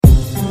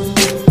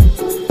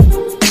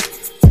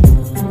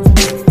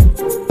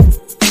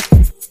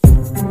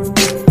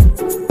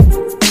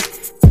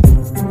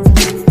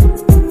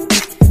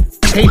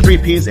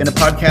Peas in a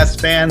Podcast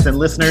fans and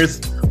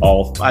listeners,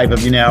 all 5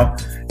 of you now.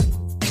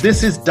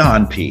 This is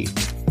Don P.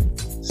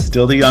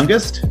 Still the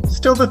youngest,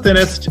 still the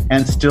thinnest,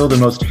 and still the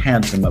most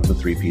handsome of the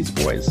 3 Ps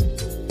boys.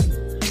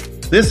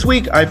 This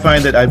week, I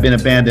find that I've been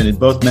abandoned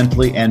both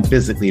mentally and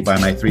physically by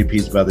my 3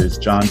 Ps brothers,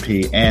 John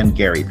P. and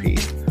Gary P.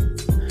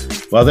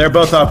 While they're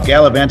both off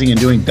gallivanting and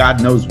doing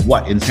God knows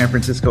what in San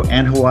Francisco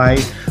and Hawaii,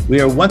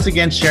 we are once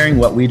again sharing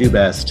what we do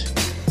best.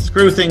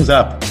 Screw things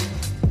up.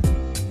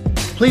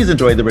 Please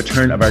enjoy the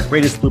return of our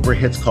greatest blooper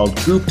hits called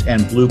Gooped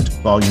and Blooped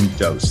Volume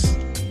Dose.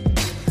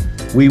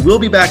 We will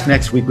be back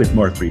next week with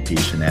more 3P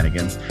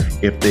shenanigans,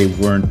 if they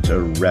weren't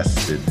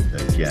arrested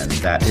again,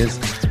 that is.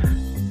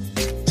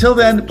 Till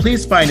then,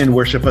 please find and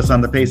worship us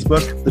on the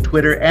Facebook, the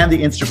Twitter, and the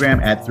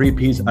Instagram at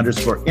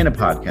 3Ps_in a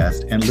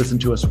podcast, and listen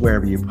to us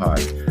wherever you pod.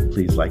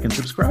 Please like and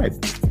subscribe.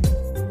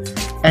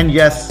 And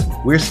yes,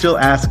 we're still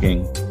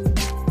asking,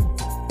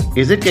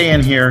 is it gay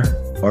in here,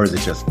 or is it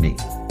just me?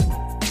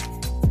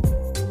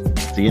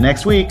 See you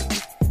next week.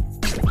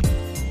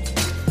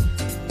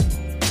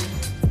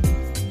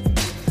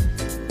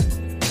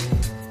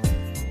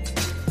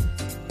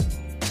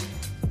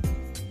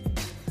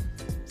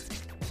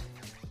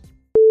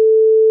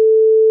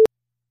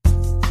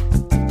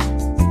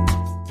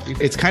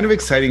 It's kind of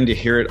exciting to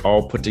hear it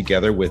all put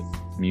together with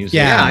music.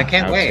 Yeah, I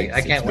can't wait.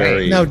 I can't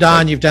wait. No,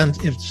 Don, you've done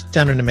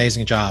an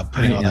amazing job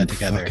putting all that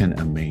together. Fucking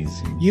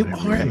amazing. You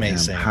are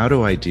amazing. How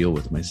do I deal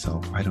with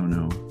myself? I don't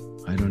know.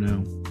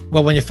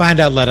 Well, when you find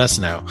out, let us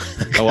know.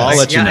 Oh, I'll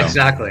let you know.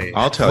 Exactly.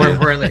 I'll tell you.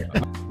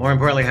 More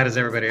importantly, how does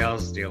everybody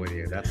else deal with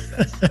you? That's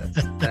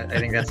I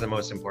think that's the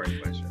most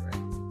important question, right?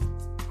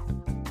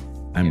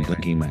 I'm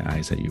blinking my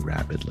eyes at you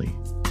rapidly.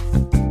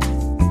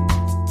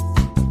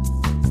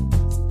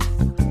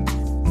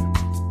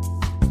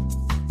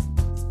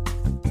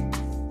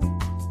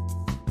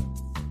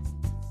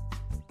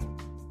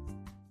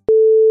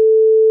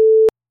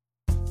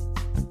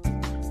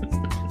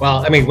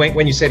 Well, I mean,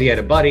 when you said he had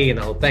a buddy and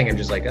the whole thing, I'm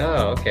just like,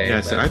 oh, okay.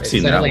 Yes, I've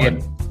seen that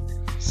one.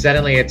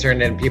 Suddenly it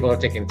turned in people are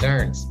taking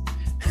turns.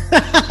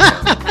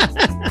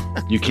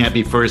 You can't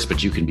be first,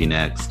 but you can be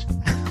next.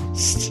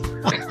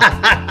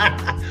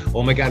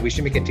 Oh my God, we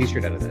should make a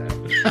t-shirt out of that.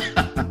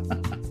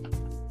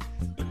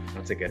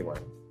 That's a good one.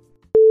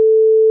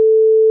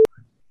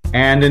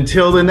 And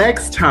until the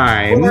next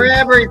time. For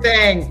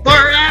everything!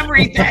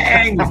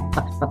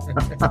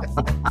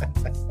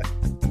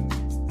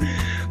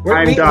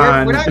 I'm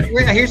done.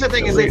 Here's the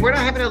thing: is like we're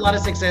not having a lot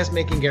of success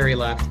making Gary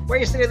laugh. Why are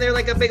you sitting there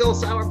like a big old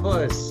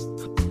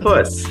sourpuss?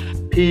 Puss,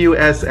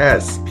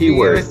 P-U-S-S,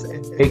 P-word,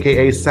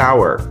 aka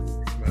sour.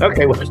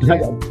 Okay, well,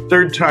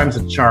 third time's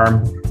a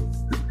charm.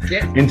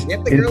 Get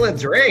the girl a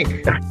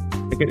drink.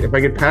 If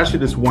I could pass you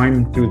this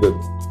wine to the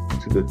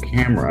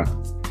camera.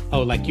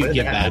 Oh, like you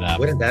give that up?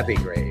 Wouldn't that be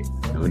great?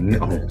 Oh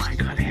my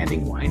God,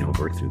 handing wine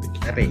over through the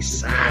camera. That'd be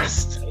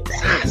sassed.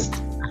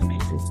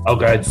 Amazing. So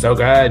good. So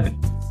good.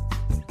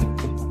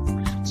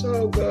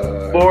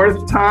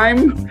 Fourth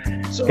time.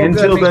 So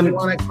until good, then, I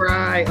want to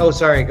cry. Oh,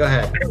 sorry. Go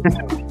ahead.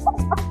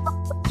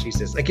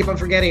 Jesus, I keep on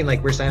forgetting.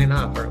 Like we're signing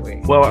off, aren't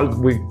we? Well,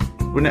 we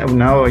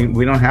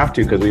don't have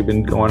to because we've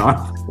been going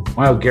on.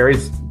 Well,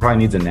 Gary's probably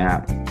needs a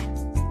nap.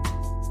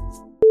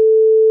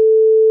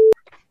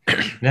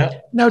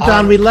 No,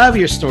 Don, we love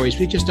your stories.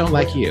 We just don't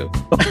like you.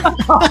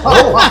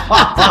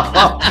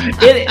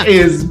 It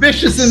is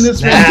vicious in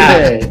this one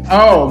today.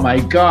 Oh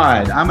my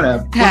God. I'm going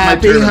to put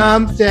Happy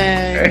hump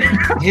day.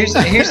 Here's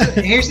the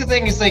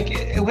thing. It's like,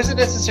 it wasn't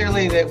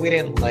necessarily that we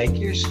didn't like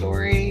your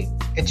story.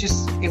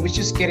 It was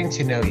just getting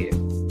to know you.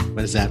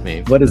 What does that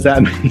mean? Well, it's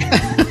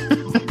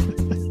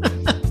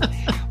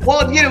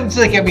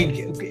like, I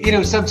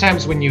mean,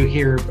 sometimes when you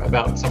hear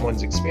about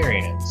someone's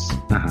experience,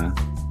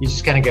 you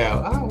just kind of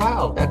go, oh,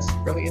 wow, that's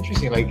really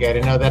interesting. Like, I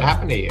didn't know that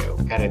happened to you,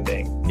 kind of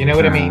thing. You know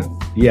what I mean?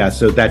 Yeah,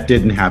 so that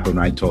didn't happen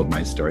when I told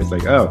my story. It's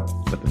like, oh,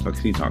 what the fuck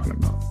is he talking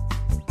about?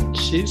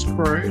 She's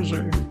crazy.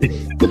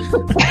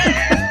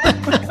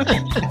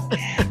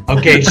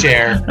 Okay,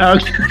 Cher.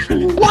 Okay.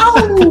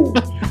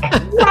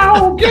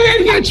 Wow,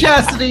 get in here,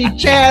 Chastity.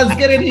 Chaz,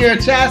 get in here.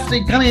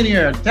 Chastity, come in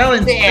here. Tell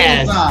him.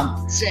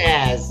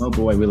 Chaz. Oh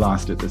boy, we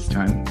lost it this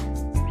time.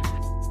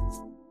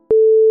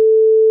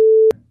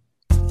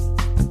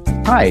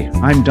 Hi,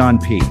 I'm Don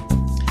P.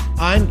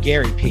 I'm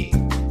Gary P.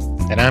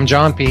 And I'm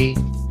John P.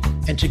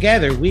 And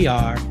together we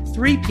are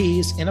 3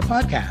 Ps in a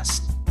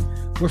podcast.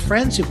 We're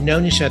friends who've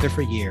known each other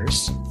for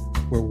years.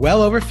 We're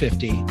well over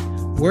 50.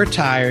 We're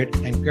tired.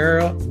 And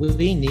girl,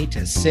 we need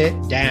to sit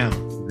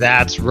down.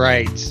 That's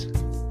right.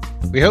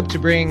 We hope to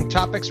bring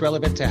topics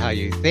relevant to how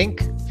you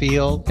think,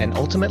 feel, and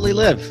ultimately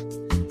live.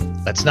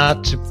 Let's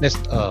not miss...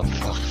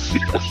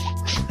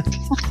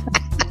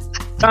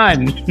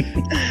 Done.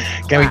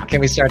 Can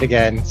we start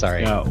again?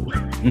 Sorry. No,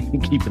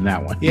 keeping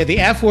that one. Yeah, the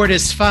F word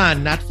is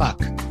fun, not fuck.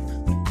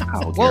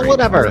 Oh, well, Gary,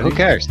 whatever. already? Who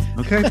cares?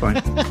 Okay, fine.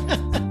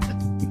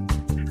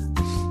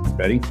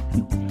 Ready?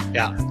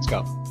 Yeah, let's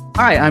go.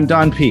 Hi, I'm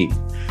Don P.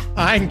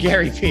 I'm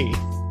Gary P.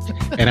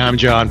 And I'm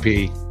John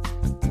P.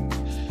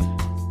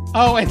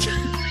 Oh, and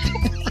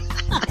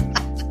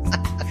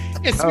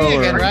It's me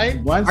again, right?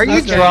 Are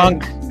you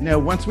drunk? No,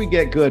 once we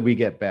get good, we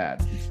get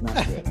bad. It's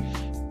not good.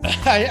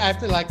 I have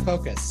to like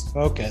focus.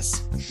 In our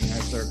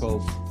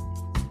circles.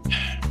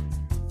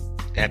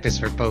 F is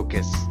for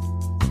focus.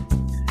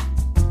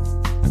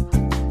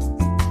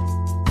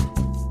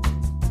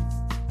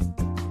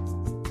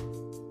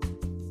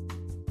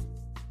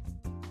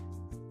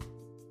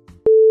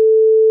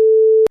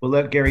 We'll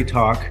let Gary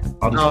talk.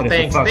 I'll just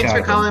thanks. Thanks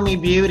for calling me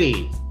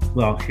beauty.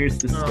 Well, here's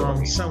the story.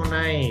 Oh, so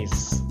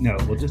nice. No,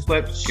 we'll just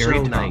let Gary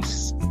talk.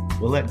 Nice.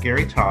 We'll let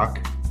Gary talk.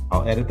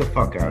 I'll edit the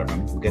fuck out of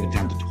him. We'll get it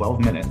down to 12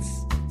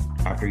 minutes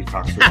after he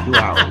talks for 2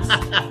 hours.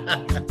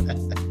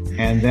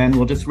 And then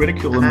we'll just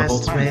ridicule him the whole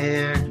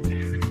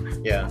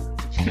time. Yeah.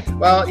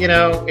 Well,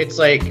 it's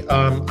like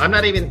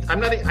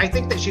I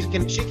think that she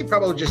can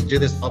probably just do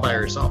this all by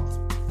herself.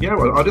 Yeah,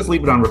 well, I'll just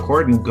leave it on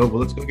record and go, well,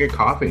 let's go get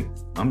coffee.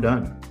 I'm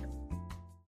done.